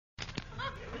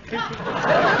The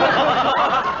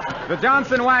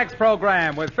Johnson Wax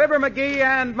Program with Fibber McGee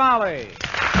and Molly.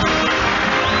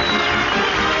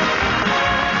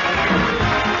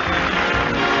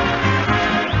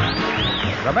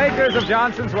 The makers of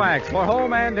Johnson's Wax for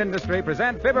home and industry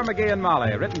present Fibber McGee and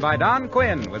Molly, written by Don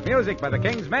Quinn, with music by the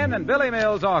King's Men and Billy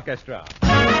Mills Orchestra.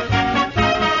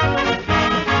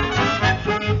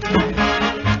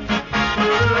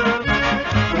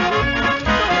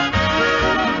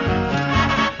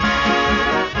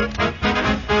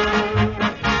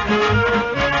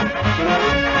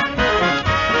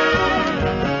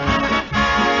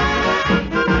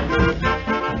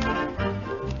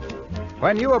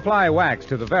 When you apply wax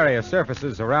to the various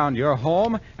surfaces around your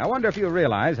home, I wonder if you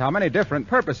realize how many different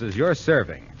purposes you're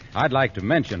serving. I'd like to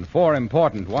mention 4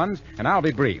 important ones, and I'll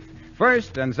be brief.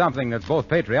 First, and something that's both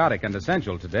patriotic and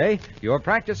essential today, you're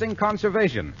practicing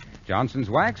conservation. Johnson's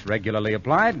Wax, regularly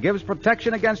applied, gives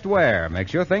protection against wear,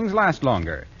 makes your things last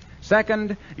longer.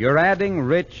 Second, you're adding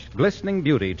rich, glistening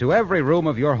beauty to every room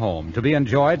of your home to be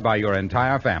enjoyed by your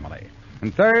entire family.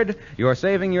 And third, you're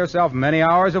saving yourself many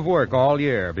hours of work all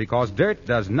year because dirt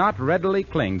does not readily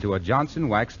cling to a Johnson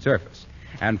waxed surface.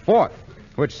 And fourth,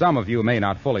 which some of you may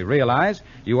not fully realize,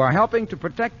 you are helping to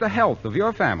protect the health of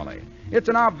your family. It's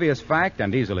an obvious fact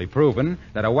and easily proven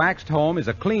that a waxed home is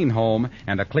a clean home,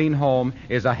 and a clean home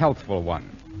is a healthful one.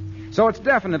 So it's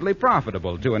definitely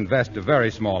profitable to invest a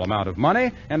very small amount of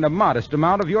money and a modest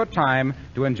amount of your time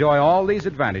to enjoy all these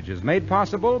advantages made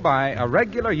possible by a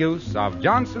regular use of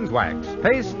Johnson's Wax,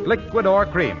 paste, liquid, or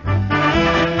cream.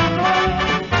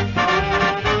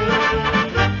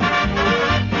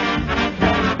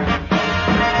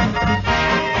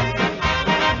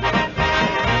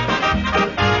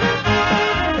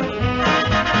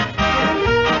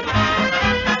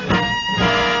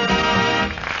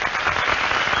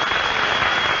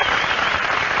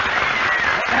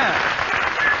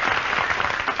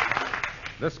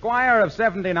 The Squire of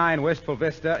 79 Wistful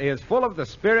Vista is full of the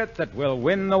spirit that will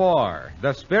win the war,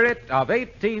 the spirit of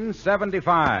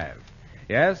 1875.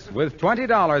 Yes, with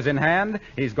 $20 in hand,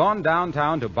 he's gone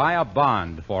downtown to buy a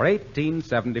bond for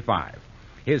 1875.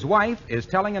 His wife is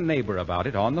telling a neighbor about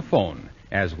it on the phone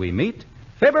as we meet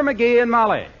Fibber McGee and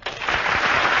Molly.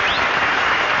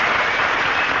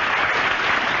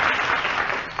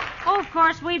 Oh, of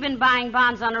course, we've been buying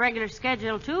bonds on a regular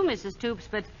schedule, too, Mrs. Toops,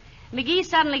 but McGee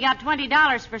suddenly got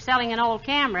 $20 for selling an old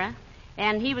camera,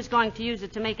 and he was going to use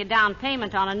it to make a down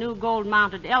payment on a new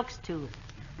gold-mounted elk's tooth.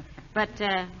 But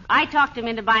I talked him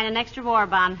into buying an extra war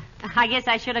bond. I guess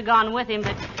I should have gone with him,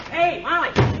 but... Hey,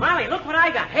 Molly, look what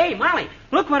I got. Hey, Molly,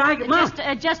 look what I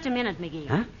got. Just a minute, McGee.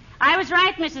 Huh? I was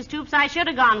right, Mrs. Toops. I should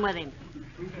have gone with him.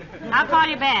 I'll call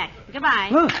you back. Goodbye.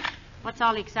 Look. What's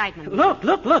all the excitement? Look.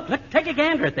 Take a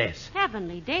gander at this.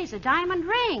 Heavenly days, a diamond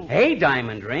ring. A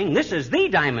diamond ring? This is the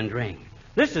diamond ring.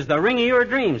 This is the ring of your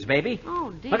dreams, baby. Oh,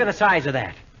 dear. Look at the size of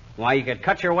that. Why, you could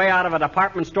cut your way out of a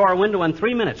department store window in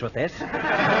 3 minutes with this.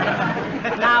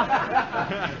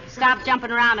 Now, stop jumping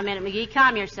around a minute, McGee.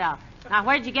 Calm yourself. Now,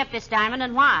 where'd you get this diamond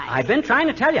and why? I've been trying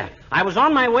to tell you. I was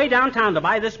on my way downtown to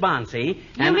buy this bond, see?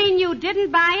 You mean you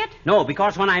didn't buy it? No,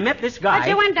 because when I met this guy... But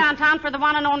you went downtown for the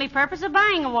one and only purpose of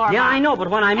buying a war bond. Yeah, I know, but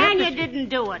when I met And you didn't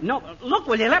do it. No, look,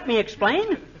 will you let me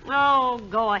explain? Oh,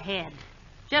 go ahead.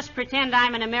 Just pretend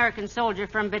I'm an American soldier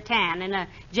from Bataan in a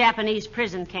Japanese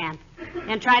prison camp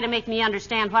and try to make me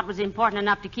understand what was important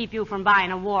enough to keep you from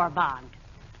buying a war bond.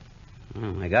 Oh,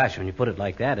 my gosh, when you put it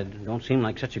like that, it don't seem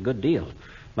like such a good deal.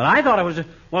 But I thought it was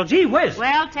well, gee whiz.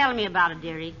 Well, tell me about it,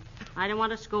 dearie. I don't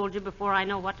want to scold you before I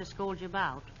know what to scold you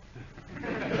about.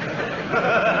 Well,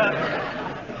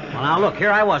 now, look, here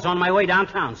I was on my way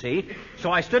downtown, see?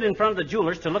 So I stood in front of the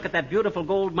jeweler's to look at that beautiful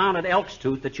gold-mounted elk's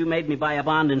tooth that you made me buy a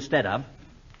bond instead of.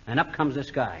 And up comes this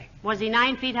guy. Was he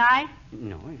 9 feet high?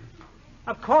 No,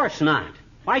 of course not.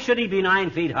 Why should he be 9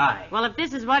 feet high? Well, if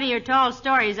this is one of your tall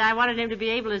stories, I wanted him to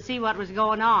be able to see what was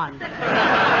going on.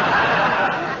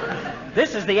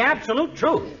 This is the absolute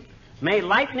truth. May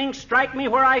lightning strike me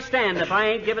where I stand if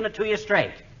I ain't giving it to you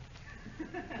straight.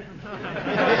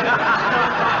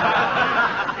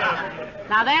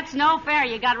 Now, that's no fair.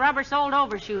 You got rubber-soled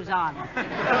overshoes on.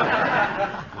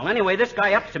 Well, anyway, this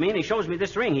guy ups to me and he shows me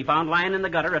this ring he found lying in the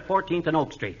gutter at 14th and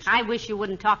Oak Streets. I wish you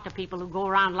wouldn't talk to people who go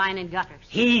around lying in gutters.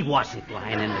 He wasn't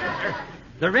lying in the gutter.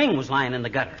 The ring was lying in the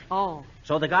gutter. Oh.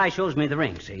 So the guy shows me the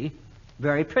ring, see?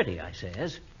 Very pretty, I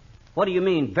says. What do you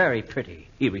mean, very pretty?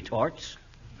 He retorts.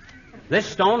 This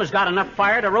stone has got enough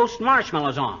fire to roast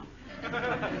marshmallows on.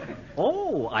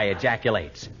 Oh, I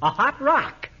ejaculates. A hot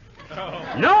rock.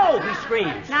 No, he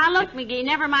screams. Now, look, McGee,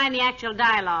 never mind the actual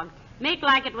dialogue. Make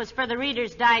like it was for the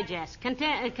Reader's Digest.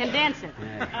 Condense it.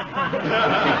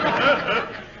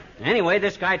 Anyway,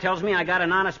 this guy tells me I got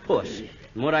an honest puss.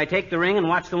 And would I take the ring and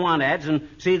watch the want ads and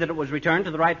see that it was returned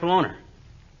to the rightful owner?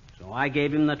 So I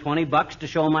gave him the $20 to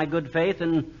show my good faith,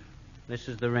 and this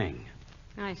is the ring.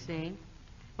 I see.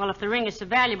 Well, if the ring is so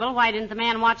valuable, why didn't the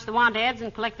man watch the want ads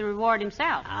and collect the reward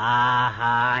himself?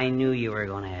 Aha, I knew you were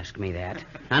going to ask me that.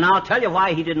 And I'll tell you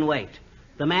why he didn't wait.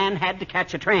 The man had to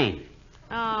catch a train.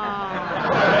 Oh.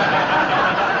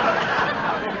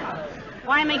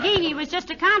 Why, McGee, he was just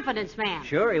a confidence man.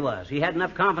 Sure he was. He had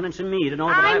enough confidence in me to know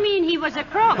that I mean, he was a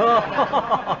crook.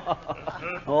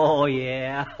 Oh,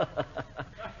 yeah.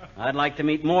 I'd like to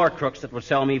meet more crooks that would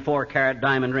sell me 4-carat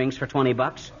diamond rings for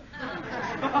 $20.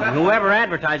 And whoever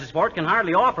advertises for it can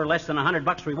hardly offer less than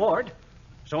 $100 reward.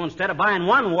 So instead of buying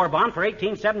one war bond for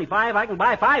 $18.75, I can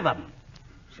buy 5 of them.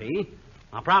 See?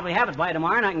 I'll probably have it by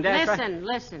tomorrow, and I can dash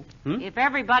Listen. If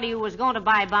everybody who was going to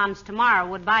buy bonds tomorrow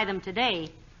would buy them today,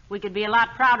 we could be a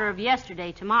lot prouder of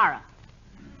yesterday tomorrow.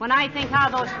 When I think how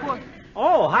those poor...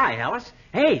 Oh, hi, Alice.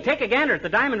 Hey, take a gander at the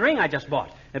diamond ring I just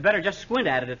bought. I'd better just squint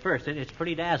at it at first. It's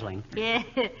pretty dazzling. Yeah,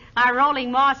 our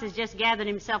rolling moss has just gathered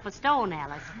himself a stone,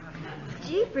 Alice.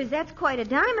 Jeepers, that's quite a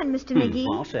diamond, Mr. McGee.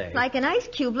 I'll say. Like an ice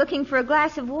cube looking for a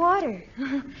glass of water.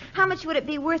 How much would it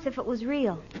be worth if it was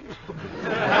real?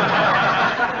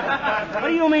 What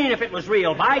do you mean if it was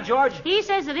real? By George? He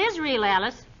says it is real,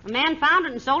 Alice. A man found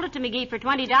it and sold it to McGee for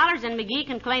 $20, and McGee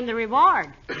can claim the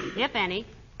reward, if any.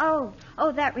 Oh,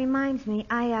 that reminds me.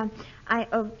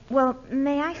 Well,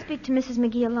 may I speak to Mrs.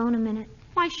 McGee alone a minute?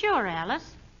 Why, sure,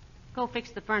 Alice. Go fix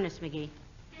the furnace, McGee.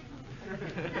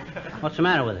 What's the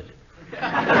matter with it?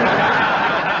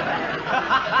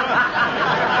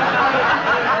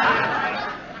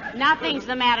 Nothing's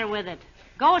the matter with it.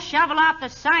 Go shovel off the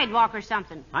sidewalk or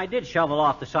something. I did shovel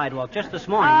off the sidewalk just this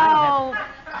morning. Oh,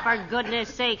 for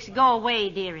goodness sakes, go away,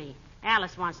 dearie.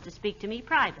 Alice wants to speak to me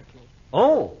privately.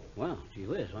 Oh, well, gee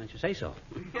whiz, why don't you say so?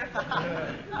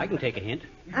 I can take a hint.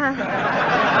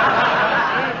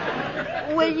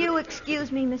 Will you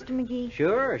excuse me, Mr. McGee?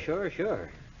 Sure.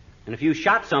 And if you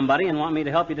shot somebody and want me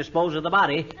to help you dispose of the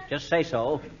body, just say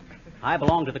so. I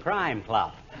belong to the crime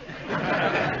club.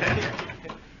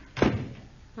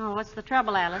 Oh, what's the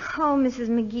trouble, Alice? Oh, Mrs.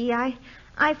 McGee,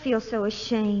 I feel so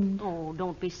ashamed. Oh,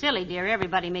 don't be silly, dear.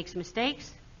 Everybody makes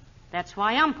mistakes. That's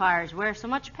why umpires wear so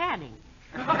much padding.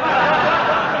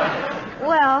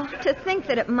 Well, to think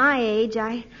that at my age,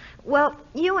 Well,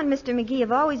 you and Mr. McGee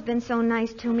have always been so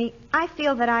nice to me. I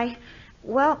feel that I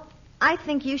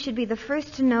think you should be the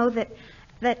first to know that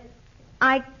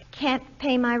I can't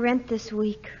pay my rent this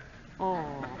week. Oh.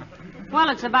 Well,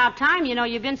 it's about time. You know,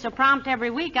 you've been so prompt every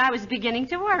week, I was beginning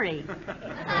to worry.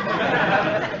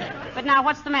 But now,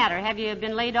 what's the matter? Have you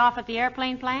been laid off at the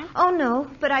airplane plant? Oh, no,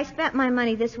 but I spent my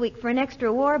money this week for an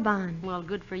extra war bond. Well,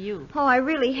 good for you. Oh, I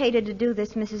really hated to do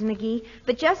this, Mrs. McGee.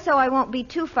 But just so I won't be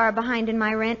too far behind in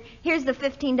my rent, here's the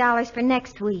 $15 for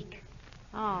next week.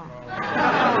 Oh.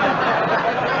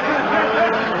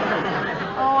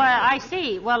 I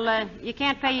see. Well, you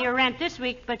can't pay your rent this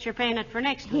week, but you're paying it for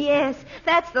next week. Yes,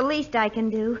 that's the least I can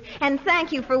do. And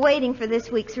thank you for waiting for this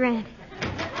week's rent.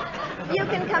 You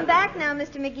can come back now,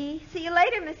 Mr. McGee. See you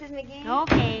later, Mrs. McGee.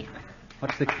 Okay.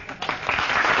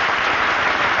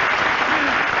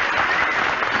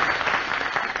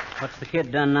 What's the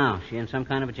kid done now? She in some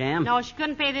kind of a jam? No, she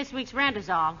couldn't pay this week's rent is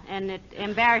all, and it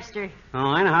embarrassed her. Oh,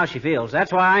 I know how she feels.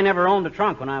 That's why I never owned a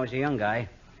trunk when I was a young guy.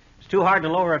 It's too hard to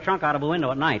lower a trunk out of a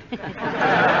window at night.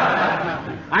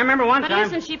 I remember one time... But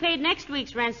listen, she paid next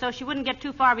week's rent so she wouldn't get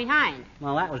too far behind.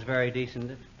 Well, that was very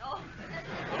decent.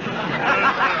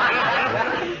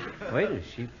 Wait,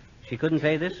 she couldn't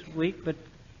pay this week, but...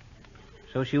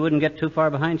 So she wouldn't get too far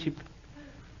behind,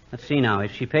 Let's see now.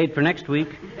 If she paid for next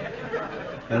week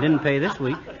and didn't pay this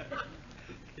week,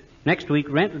 next week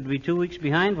rent would be 2 weeks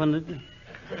behind when the...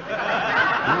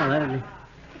 Oh, that'd be...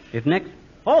 If next...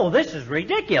 Oh, this is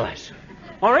ridiculous.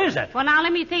 Or is it? Well, now,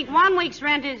 let me think. 1 week's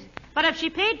rent is... But if she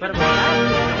paid for...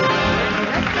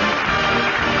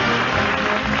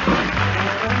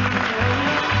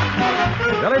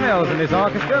 Billy Mills and his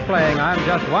orchestra playing I'm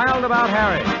Just Wild About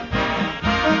Harry.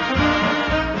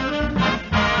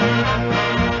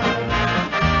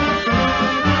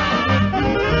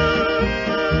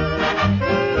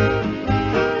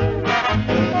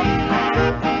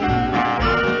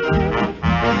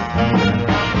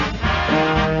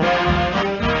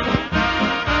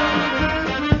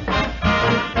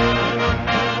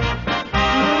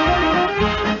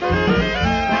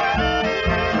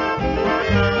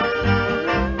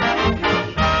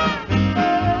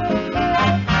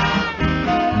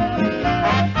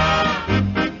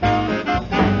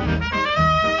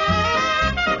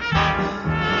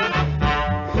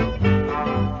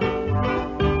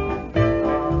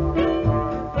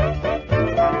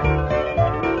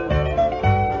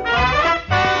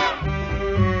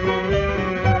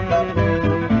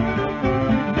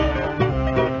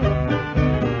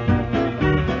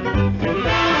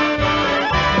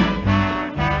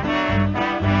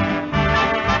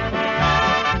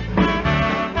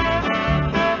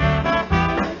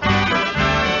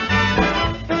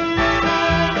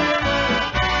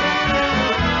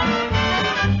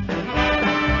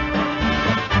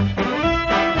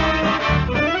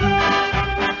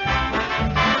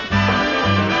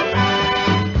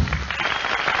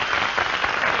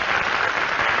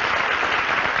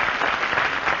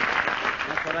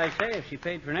 what I say. If she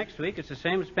paid for next week, it's the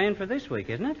same as paying for this week,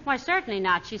 isn't it? Why, certainly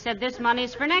not. She said this money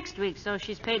is for next week, so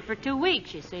she's paid for 2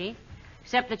 weeks, you see.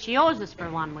 Except that she owes us for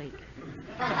 1 week.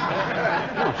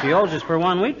 No, she owes us for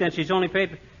 1 week, then she's only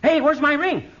paid for... Hey, where's my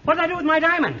ring? What did I do with my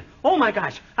diamond? Oh, my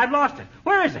gosh, I've lost it.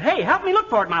 Where is it? Hey, help me look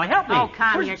for it, Molly. Help me. Oh,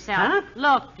 calm yourself. Huh?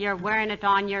 Look, you're wearing it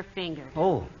on your finger.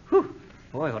 Oh, whew.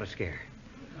 Boy, what a scare.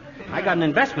 I got an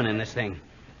investment in this thing.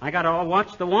 I got to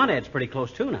watch the want ads pretty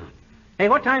close, too, now. Hey,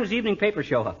 what time does the evening paper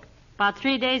show up? About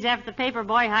 3 days after the paper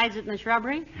boy hides it in the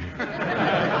shrubbery.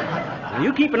 Now,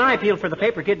 you keep an eye peeled for the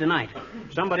paper kid tonight.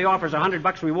 If somebody offers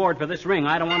 $100 reward for this ring,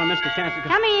 I don't want to miss the chance to...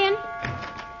 Come in.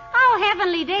 Oh,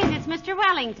 heavenly days, it's Mr.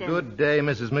 Wellington. Good day,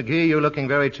 Mrs. McGee. You're looking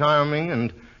very charming.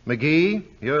 And McGee,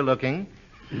 you're looking...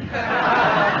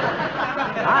 Hi,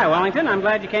 Wellington. I'm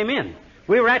glad you came in.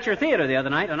 We were at your theater the other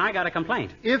night, and I got a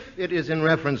complaint. If it is in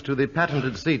reference to the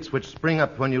patented seats which spring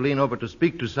up when you lean over to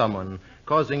speak to someone,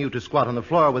 causing you to squat on the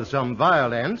floor with some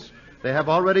violence, they have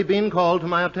already been called to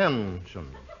my attention.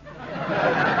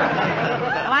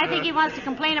 Well, I think he wants to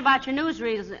complain about your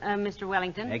newsreels, Mr.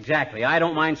 Wellington. Exactly. I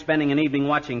don't mind spending an evening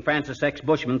watching Francis X.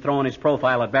 Bushman throwing his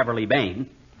profile at Beverly Bain.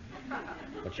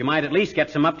 But you might at least get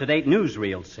some up-to-date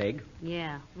newsreels, Sig.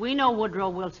 Yeah. We know Woodrow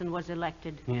Wilson was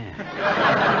elected.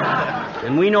 Yeah.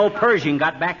 And we know Pershing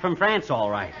got back from France all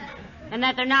right. And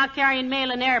that they're now carrying mail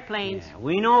in airplanes. Yeah,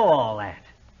 we know all that.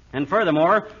 And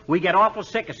furthermore, we get awful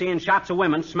sick of seeing shots of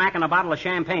women smacking a bottle of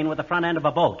champagne with the front end of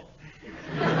a boat.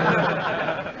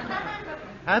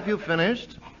 Have you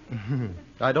finished?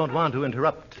 I don't want to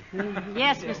interrupt.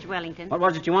 Yes, Mr. Wellington. What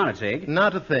was it you wanted, Sig?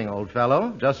 Not a thing, old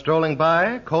fellow. Just strolling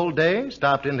by, cold day,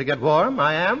 stopped in to get warm.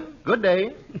 I am. Good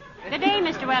day. Good day,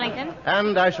 Mr. Wellington.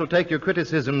 And I shall take your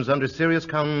criticisms under serious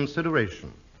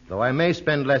consideration. Though I may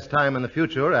spend less time in the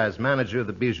future as manager of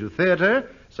the Bijou Theater,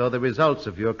 so the results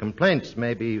of your complaints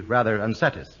may be rather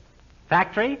unsatisfactory.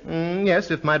 Factory? Yes,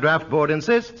 if my draft board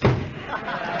insists.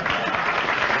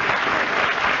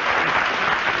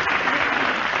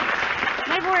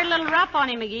 A little rough on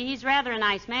him, McGee. He's rather a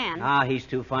nice man. Ah, he's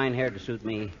too fine-haired to suit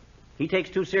me. He takes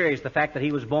too serious the fact that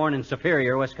he was born in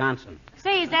Superior, Wisconsin.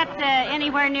 Say, is that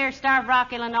anywhere near Starved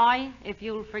Rock, Illinois, if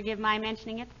you'll forgive my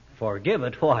mentioning it? Forgive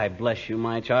it? Why, bless you,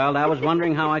 my child. I was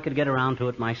wondering how I could get around to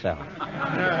it myself.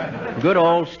 Good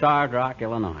old Starved Rock,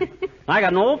 Illinois. I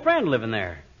got an old friend living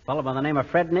there. A fellow by the name of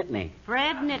Fred Nittany.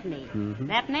 Fred Nittany. Mm-hmm.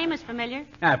 That name is familiar.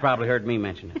 I probably heard me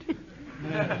mention it.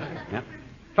 Yep.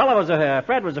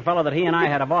 Fred was a fellow that he and I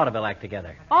had a vaudeville act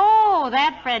together. Oh,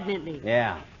 that Fred Nittany.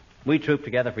 Yeah. We trooped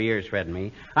together for years, Fred and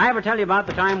me. I ever tell you about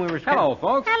the time we were... Hello,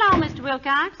 folks. Hello, Mr.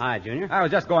 Wilcox. Hi, Junior. I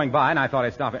was just going by, and I thought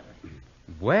I'd stop it.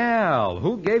 Well,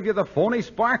 who gave you the phony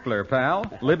sparkler, pal?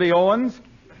 Libby Owens?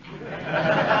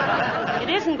 It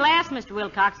isn't glass, Mr.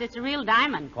 Wilcox. It's a real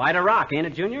diamond. Quite a rock, ain't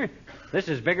it, Junior? This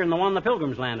is bigger than the one the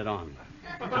Pilgrims landed on.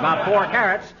 It's about 4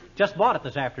 carats. Just bought it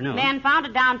this afternoon. Man found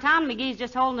it downtown. McGee's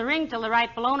just holding the ring till the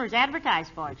rightful owners advertise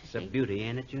for it. It's a beauty,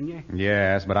 ain't it, Junior?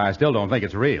 Yes, but I still don't think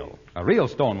it's real. A real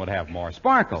stone would have more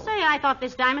sparkle. Say, I thought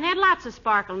this diamond had lots of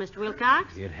sparkle, Mr.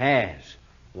 Wilcox. It has.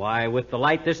 Why, with the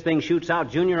light this thing shoots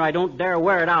out, Junior, I don't dare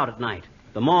wear it out at night.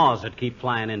 The moths would keep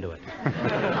flying into it.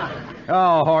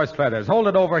 Oh, horse feathers. Hold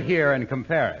it over here and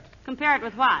compare it. Compare it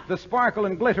with what? The sparkle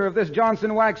and glitter of this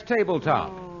Johnson wax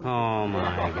tabletop. Oh,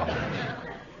 my gosh.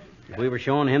 If we were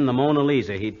showing him the Mona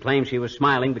Lisa, he'd claim she was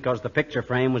smiling because the picture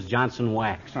frame was Johnson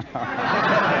wax.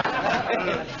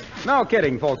 No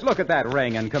kidding, folks. Look at that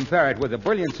ring and compare it with the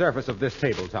brilliant surface of this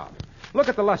tabletop. Look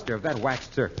at the luster of that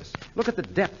waxed surface. Look at the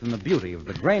depth and the beauty of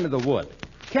the grain of the wood.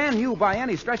 Can you, by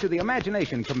any stretch of the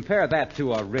imagination, compare that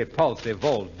to a repulsive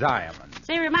old diamond?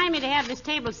 Say, remind me to have this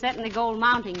table set in the gold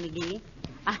mounting, McGee.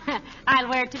 I'll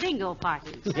wear it to bingo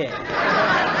parties. Yeah.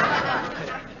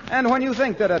 And when you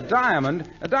think that a diamond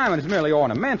is merely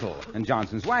ornamental, and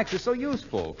Johnson's wax is so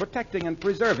useful, protecting and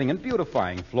preserving and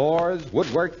beautifying floors,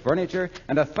 woodwork, furniture,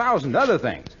 and 1,000 other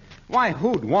things. Why,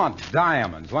 who'd want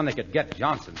diamonds when they could get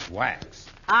Johnson's wax?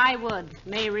 I would.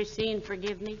 May Racine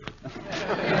forgive me?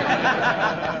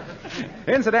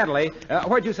 Incidentally,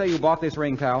 where'd you say you bought this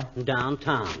ring, pal?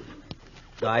 Downtown.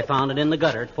 I found it in the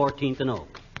gutter at 14th and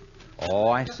Oak. Oh,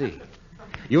 I see.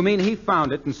 You mean he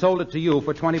found it and sold it to you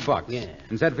for $20? Yeah.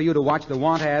 And said for you to watch the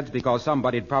want ads because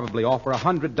somebody'd probably offer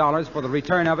 $100 for the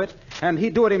return of it? And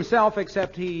he'd do it himself,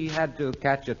 except he had to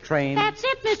catch a train? That's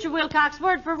it, Mr. Wilcox,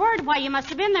 word for word. Why, you must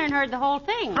have been there and heard the whole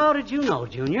thing. How did you know,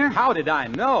 Junior? How did I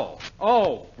know?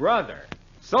 Oh, brother.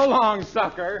 So long,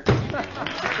 sucker.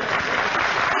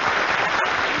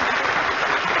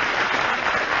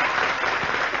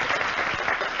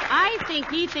 I think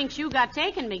he thinks you got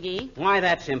taken, McGee. Why,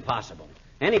 that's impossible.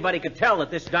 Anybody could tell that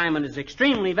this diamond is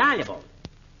extremely valuable.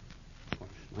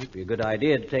 Might be a good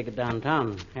idea to take it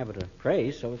downtown and have it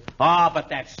appraised, so... but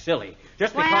that's silly.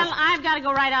 Just because... Well, I've got to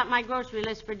go write out my grocery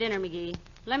list for dinner, McGee.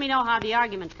 Let me know how the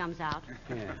argument comes out.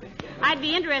 Yeah. I'd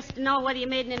be interested to know whether you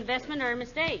made an investment or a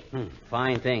mistake.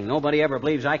 Fine thing. Nobody ever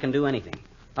believes I can do anything.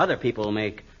 Other people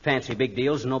make fancy big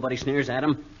deals and nobody sneers at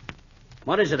them.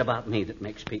 What is it about me that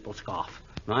makes people scoff?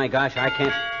 My gosh, I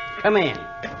can't... Come in.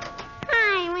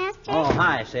 Hi, mister. Oh,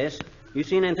 hi, sis. You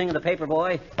seen anything of the paper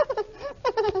boy?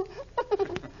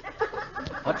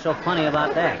 What's so funny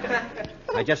about that?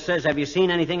 I just says, have you seen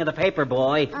anything of the paper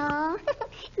boy? Oh,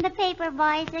 the paper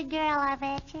boy's a girl, I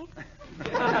bet you.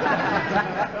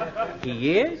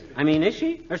 He is? I mean, is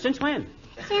she? Or since when?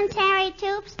 Since Harry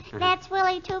Toops, that's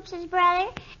Willie Toops' brother,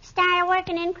 started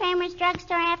working in Kramer's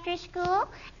drugstore after school,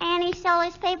 and he sold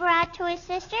his paper out to his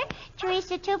sister,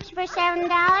 Teresa Toops, for $7,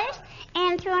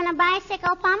 and threw in a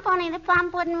bicycle pump, only the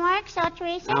pump wouldn't work, so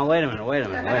Teresa... Now, wait a minute.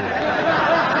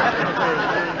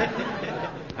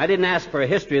 I didn't ask for a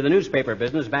history of the newspaper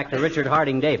business back to Richard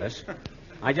Harding Davis.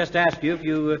 I just asked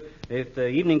you if the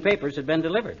evening papers had been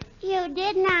delivered. You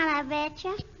did not, I bet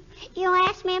you. You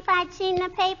asked me if I'd seen the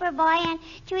paper boy, and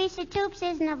Teresa Toops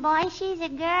isn't a boy, she's a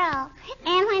girl.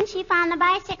 And when she found the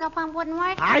bicycle pump wouldn't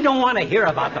work... I don't want to hear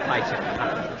about the bicycle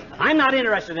pump. I'm not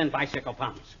interested in bicycle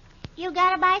pumps. You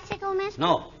got a bicycle, mister?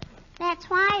 No. That's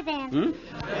why, then.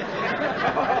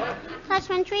 Because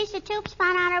when Teresa Toops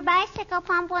found out her bicycle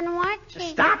pump wouldn't work, she...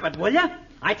 Stop it, will you?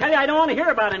 I tell you, I don't want to hear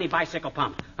about any bicycle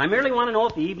pump. I merely want to know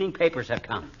if the evening papers have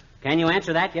come. Can you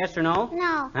answer that, yes or no?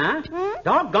 No. Huh?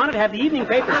 Doggone it, have the evening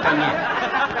papers come yet?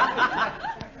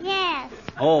 Yes.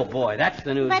 Oh, boy, that's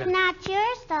the news. But not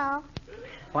yours, though.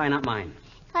 Why not mine?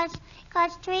 Because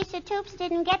Teresa Toops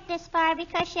didn't get this far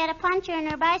because she had a puncture and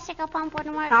her bicycle pump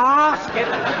wouldn't work. Oh, skip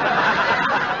it.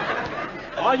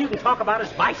 All you can talk about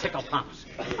is bicycle pumps.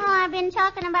 Oh, I've been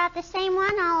talking about the same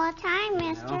one all the time,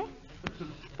 mister. Well.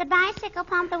 The bicycle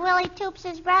pump that Willie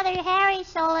Toops' brother Harry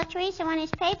sold to Teresa when his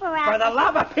paper route... For the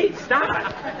love of Pete, stop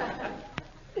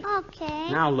it. Okay.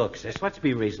 Now, look, sis, let's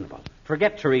be reasonable.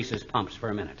 Forget Teresa's pumps for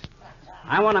a minute.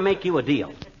 I want to make you a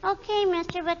deal. Okay,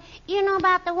 mister, but you know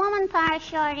about the woman power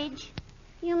shortage.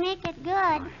 You make it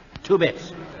good. 2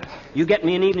 bits. You get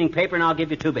me an evening paper and I'll give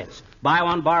you 2 bits. Buy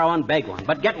one, borrow one, beg one.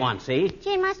 But get one, see?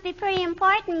 Gee, it must be pretty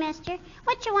important, mister.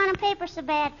 What you want a paper so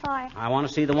bad for? I want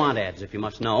to see the want ads, if you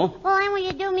must know. Well, then will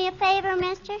you do me a favor,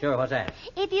 mister? Sure, what's that?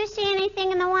 If you see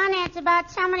anything in the want ads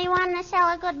about somebody wanting to sell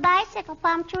a good bicycle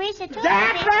pump, Teresa Toops...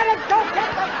 That's right, don't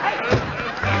get the paper!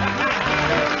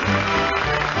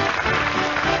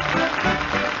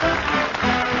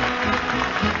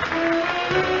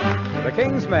 The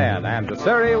King's Men and the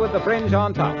Surrey with the fringe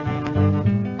on top.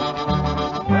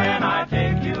 When I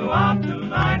take you out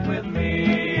tonight with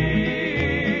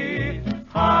me,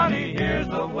 honey, here's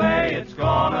the way it's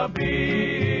gonna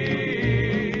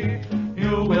be.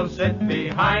 You will sit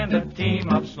behind a team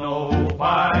of snow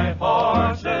white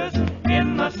horses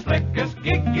in the slickest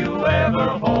gig you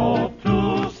ever hope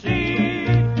to see.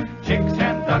 Chicks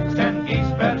and ducks and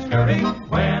geese better scurry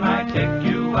when I take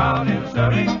you out in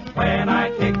Surrey. When I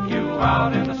take you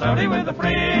out in the Surrey with the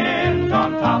fringe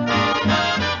on top.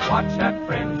 Watch that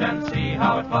fringe and see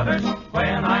how it flutters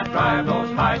when I drive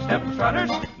those high-step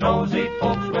strutters. Nosy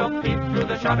folks will peep through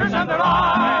the shutters and their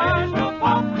eyes will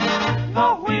pop.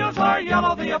 The wheels are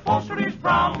yellow, the upholstery's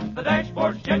brown, the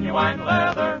dashboard's genuine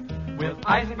leather. With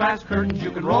isinglass curtains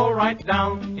you can roll right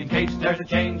down in case there's a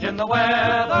change in the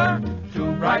weather.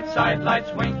 2 bright side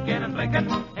lights winking and blinking,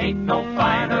 ain't no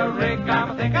finer rig I'm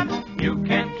a-thinking. You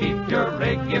can keep your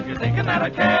rig if you're thinking that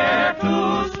I care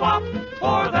to swap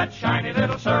for that shiny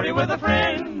little Surrey with a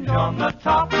fringe on the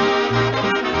top.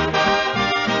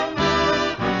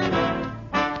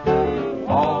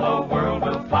 All the world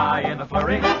will fly in a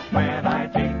flurry when I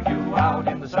take you out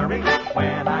in the Surrey.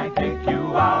 When I take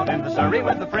you out in the Surrey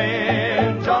with the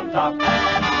fringe on top.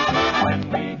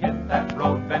 When we hit that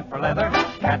road bent for leather,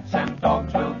 cats and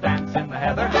dogs will dance in the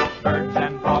heather. Birds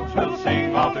and frogs will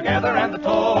sing all together and the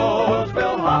toads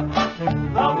will hop.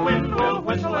 The wind will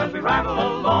whistle as we rattle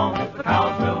along. The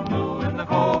cows will moo in the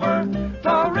clover.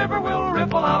 The river will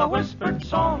ripple out a whispered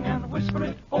song and whisper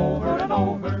it over and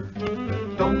over.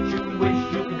 Don't you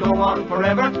wish you could go on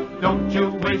forever? Don't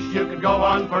you wish you could go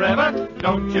on forever?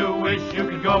 Don't you wish you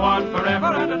could go on forever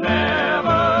and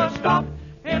never stop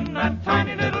in that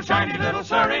tiny little shiny little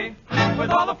Surrey with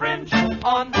all the fringe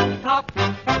on top?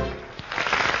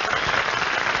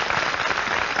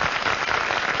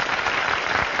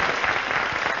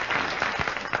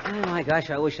 Oh, my gosh,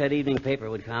 I wish that evening paper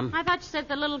would come. I thought you said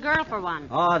the little girl for one.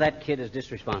 Oh, that kid is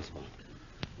disresponsible.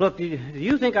 Look, do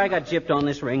you think I got gypped on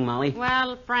this ring, Molly?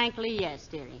 Well, frankly, yes,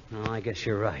 dearie. Oh, I guess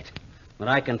you're right. But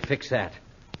I can fix that.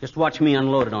 Just watch me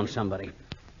unload it on somebody.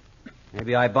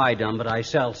 Maybe I buy dumb, but I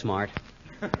sell smart.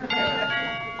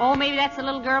 Oh, maybe that's the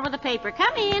little girl with the paper.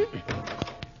 Come in.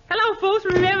 Hello, folks.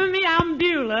 Remember me? I'm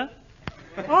Beulah.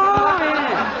 Oh,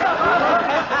 yeah.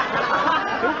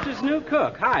 Toops' new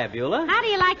cook. Hi, Beulah. How do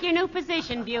you like your new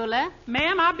position, Beulah?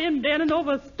 Ma'am, I've been bending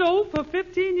over a stove for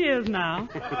 15 years now.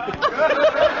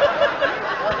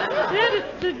 Yeah,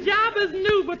 the job is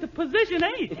new, but the position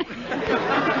ain't.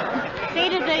 Say,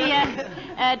 did the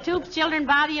Toops children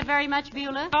bother you very much,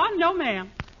 Beulah? Oh, no, ma'am.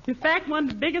 In fact, one of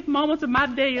the biggest moments of my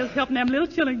day is helping them little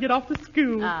children get off to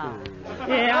school. Oh.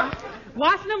 Yeah.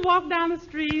 Watching them walk down the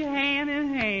street hand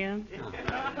in hand. Oh.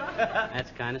 That's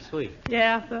kind of sweet.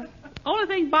 Yeah, sir. Only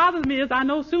thing bothers me is I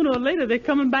know sooner or later they're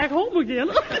coming back home again.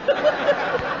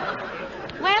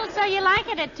 Well, so you like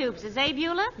it at Toops', eh,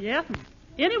 Beulah? Yes, ma'am.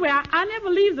 Anyway, I never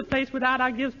leave the place without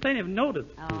I gives plenty of notice.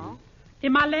 Oh.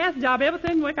 In my last job,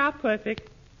 everything worked out perfect.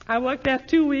 I worked there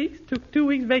 2 weeks, took 2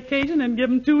 weeks vacation, and give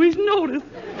them 2 weeks notice.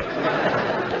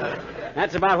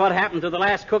 That's about what happened to the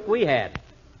last cook we had.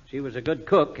 She was a good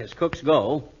cook, as cooks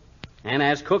go. And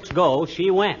as cooks go, she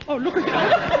went. Oh, look at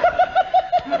that.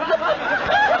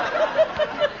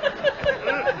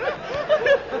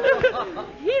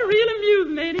 He really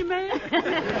amusing, ain't he, man?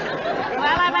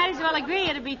 Well, I might as well agree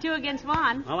it'd be 2 against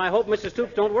 1. Well, I hope Mrs.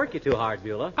 Toops don't work you too hard,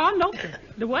 Beulah. Oh, no.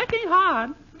 The work ain't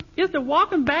hard. It's the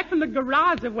walking back from the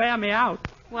garage that wear me out.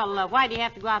 Well, why do you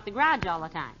have to go out the garage all the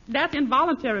time? That's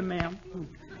involuntary, ma'am.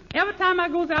 Every time I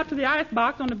goes out to the ice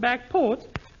box on the back porch,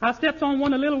 I steps on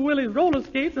one of little Willie's roller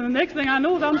skates, and the next thing I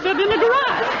know is I'm sitting in the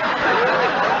garage.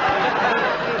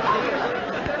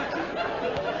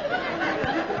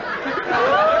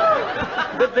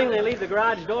 Good thing they leave the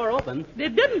garage door open. They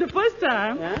didn't the first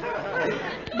time. Yeah?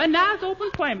 But now it's open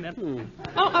permanent.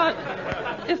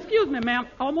 Oh, excuse me, ma'am.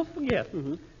 I almost forget.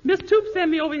 Miss Toops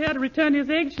sent me over here to return his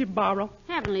eggs she borrowed.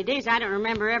 Heavenly days, I don't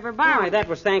remember ever Why, borrowing. that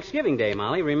was Thanksgiving Day,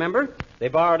 Molly, remember? They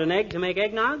borrowed an egg to make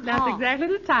eggnog? That's Oh. exactly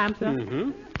the time, sir. Mm-hmm.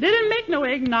 They didn't make no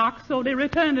eggnog, so they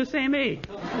returned the same egg.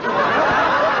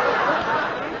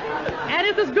 And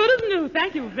it's as good as new.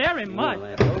 Thank you very much.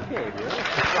 Well, that's okay, Beulah.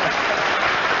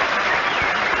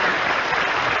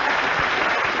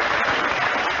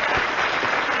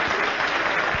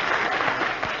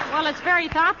 Well, it's very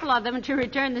thoughtful of them to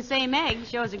return the same egg.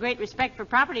 Shows a great respect for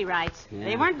property rights. Yeah.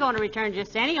 They weren't going to return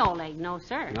just any old egg, no,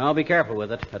 sir. Well, be careful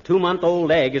with it. A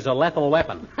 2-month-old egg is a lethal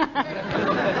weapon.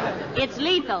 It's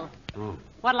lethal. Oh.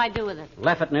 What'll I do with it?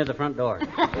 Left it near the front door.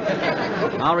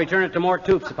 I'll return it to Mort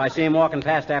Toops if I see him walking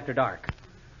past after dark.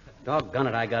 Doggone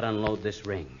it, I got to unload this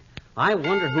ring. I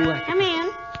wonder who I... Come in.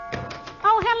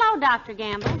 Oh, hello, Dr.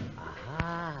 Gamble.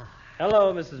 Ah.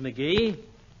 Hello, Mrs. McGee.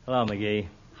 Hello, McGee.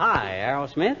 Hi,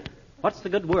 Arrowsmith. What's the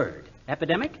good word?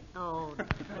 Epidemic? Oh,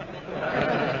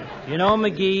 You know,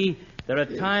 McGee, there are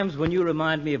times when you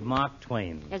remind me of Mark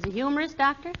Twain. as a humorist,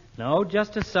 Doctor? No,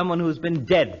 just as someone who's been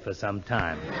dead for some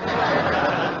time.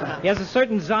 He has a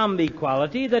certain zombie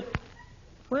quality that...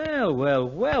 Well,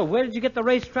 where did you get the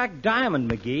racetrack diamond,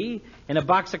 McGee? In a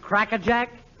box of Cracker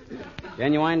Jack?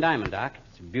 Genuine diamond, Doc.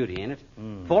 It's a beauty, ain't it?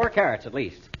 4 carats at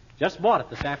least. Just bought it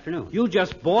this afternoon. You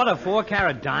just bought a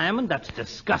 4-carat diamond? That's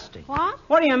disgusting. What?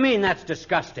 What do you mean that's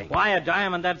disgusting? Why, a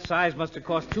diamond that size must have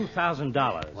cost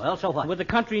 $2,000. Well, so what? With the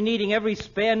country needing every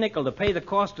spare nickel to pay the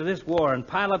cost of this war and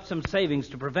pile up some savings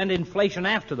to prevent inflation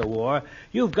after the war,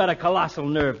 you've got a colossal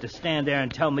nerve to stand there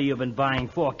and tell me you've been buying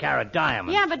 4-carat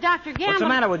diamonds. Yeah, but Dr. Gamble... What's the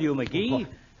matter with you, McGee?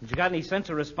 Have you got any sense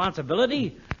of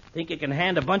responsibility? Think you can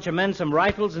hand a bunch of men some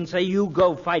rifles and say, you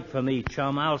go fight for me,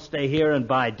 chum. I'll stay here and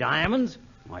buy diamonds?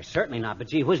 Why, certainly not, but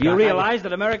gee whiz, Do you Doc, realize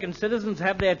that American citizens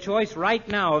have their choice right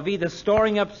now of either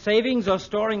storing up savings or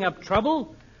storing up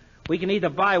trouble? We can either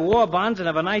buy war bonds and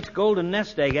have a nice golden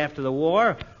nest egg after the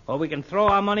war, or we can throw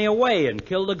our money away and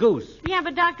kill the goose. Yeah,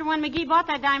 but Doctor, when McGee bought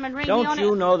that diamond ring, he Don't only...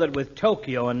 you know that with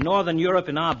Tokyo and Northern Europe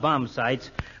in our bomb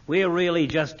sights, we're really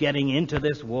just getting into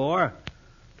this war?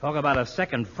 Talk about a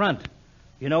second front.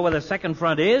 You know where the second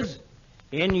front is?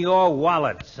 In your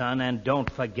wallet, son, and don't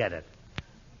forget it.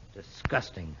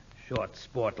 Disgusting. Short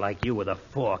sport like you with a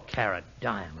 4-carat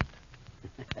diamond.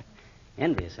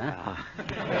 Envious, huh?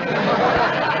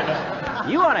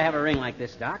 You ought to have a ring like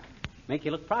this, Doc. Make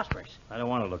you look prosperous. I don't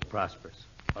want to look prosperous.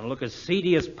 I want to look as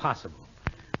seedy as possible.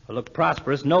 If I look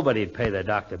prosperous, nobody'd pay their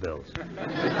doctor bills.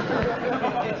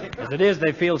 As it is,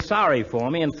 they feel sorry for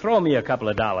me and throw me a couple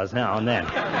of dollars now and then.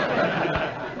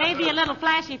 Maybe a little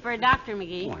flashy for a doctor,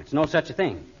 McGee. Why, it's no such a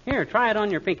thing. Here, try it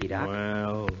on your pinky, Doc.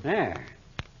 Well, There.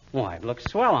 Why, it looks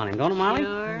swell on him, don't it, Molly?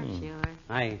 Sure.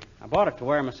 I bought it to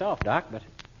wear myself, Doc, but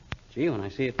gee, when I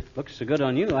see it looks so good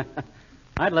on you,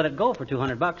 I'd let it go for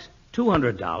 $200.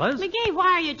 $200? McGee,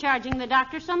 why are you charging the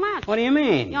doctor so much? What do you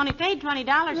mean? You only paid $20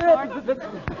 for it.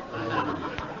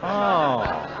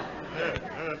 Oh.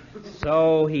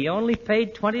 So he only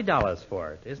paid $20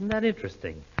 for it. Isn't that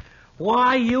interesting?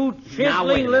 Why, you Now, wait a chiseling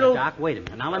minute, little... Doc. Wait a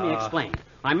minute. Now, let me explain.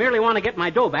 I merely want to get my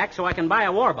dough back so I can buy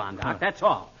a war bond, Doc. That's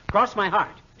all. Cross my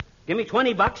heart. Give me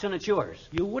 $20 and it's yours.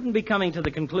 You wouldn't be coming to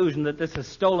the conclusion that this is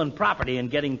stolen property and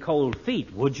getting cold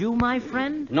feet, would you, my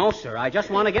friend? No, sir. I just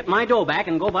want to get my dough back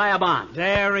and go buy a bond.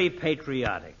 Very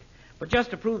patriotic. But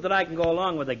just to prove that I can go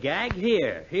along with the gag,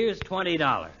 here's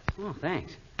 $20. Oh,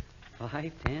 thanks.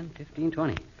 5, 10, 15,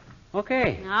 20.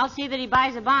 Okay. Now, I'll see that he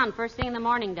buys a bond first thing in the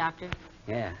morning, Doctor.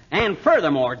 Yeah. And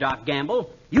furthermore, Doc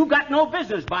Gamble, you got no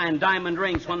business buying diamond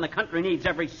rings when the country needs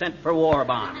every cent for war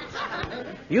bonds.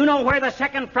 You know where the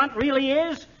second front really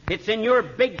is? It's in your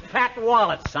big fat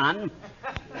wallet, son.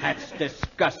 That's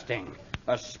disgusting.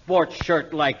 A sports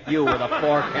shirt like you with a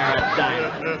 4-carat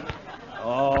diamond.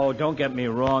 Oh, don't get me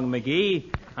wrong,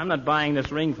 McGee. I'm not buying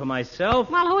this ring for myself.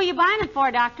 Well, who are you buying it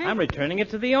for, Doctor? I'm returning it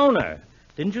to the owner.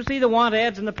 Didn't you see the want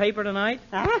ads in the paper tonight?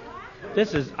 Huh?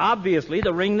 This is obviously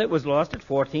the ring that was lost at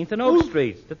 14th and Oak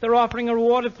Street that they're offering a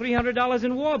reward of $300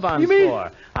 in war bonds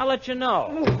for. I'll let you know.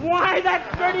 Why,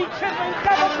 that dirty chiseling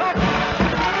double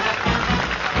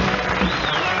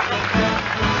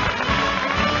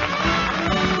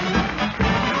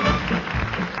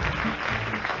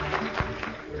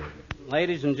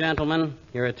Ladies and gentlemen,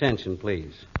 your attention,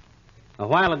 please. A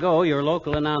while ago, your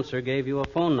local announcer gave you a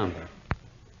phone number.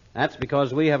 That's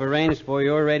because we have arranged for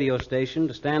your radio station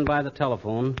to stand by the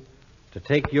telephone to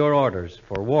take your orders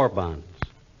for war bonds.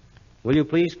 Will you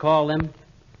please call them?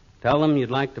 Tell them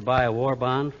you'd like to buy a war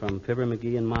bond from Fibber,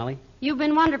 McGee, and Molly. You've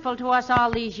been wonderful to us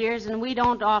all these years, and we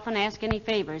don't often ask any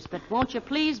favors, but won't you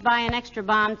please buy an extra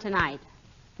bond tonight?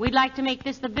 We'd like to make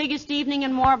this the biggest evening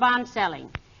in war bond selling.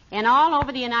 And all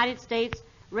over the United States,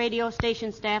 radio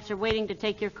station staffs are waiting to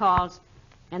take your calls,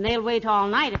 and they'll wait all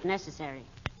night if necessary.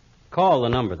 Call the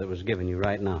number that was given you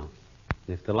right now.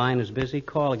 If the line is busy,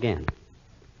 call again.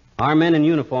 Our men in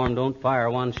uniform don't fire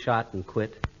one shot and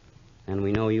quit, and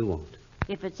we know you won't.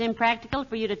 If it's impractical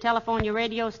for you to telephone your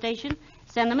radio station,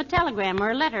 send them a telegram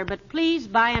or a letter, but please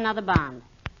buy another bond.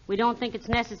 We don't think it's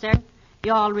necessary.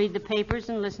 You all read the papers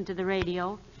and listen to the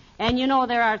radio. And you know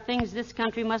there are things this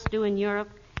country must do in Europe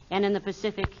and in the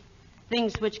Pacific,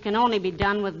 things which can only be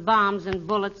done with bombs and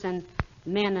bullets and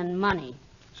men and money.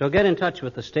 So get in touch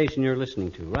with the station you're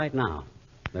listening to right now.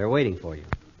 They're waiting for you.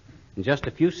 In just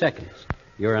a few seconds,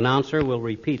 your announcer will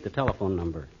repeat the telephone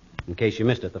number in case you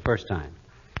missed it the first time.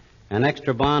 An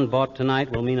extra bond bought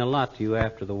tonight will mean a lot to you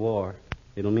after the war.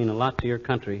 It'll mean a lot to your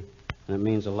country, and it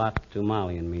means a lot to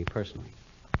Molly and me personally.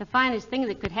 The finest thing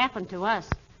that could happen to us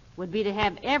would be to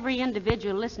have every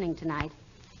individual listening tonight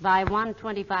buy one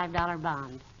 $25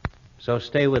 bond. So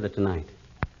stay with it tonight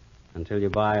until you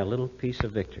buy a little piece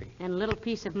of victory. And a little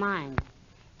peace of mind.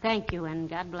 Thank you, and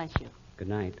God bless you. Good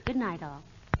night. Good night, all.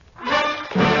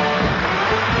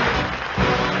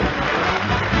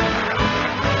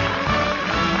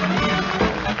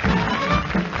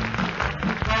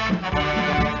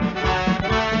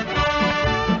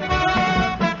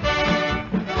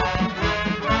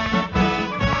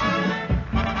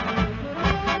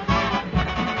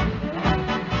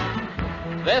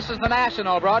 This is the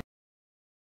National Broadcast.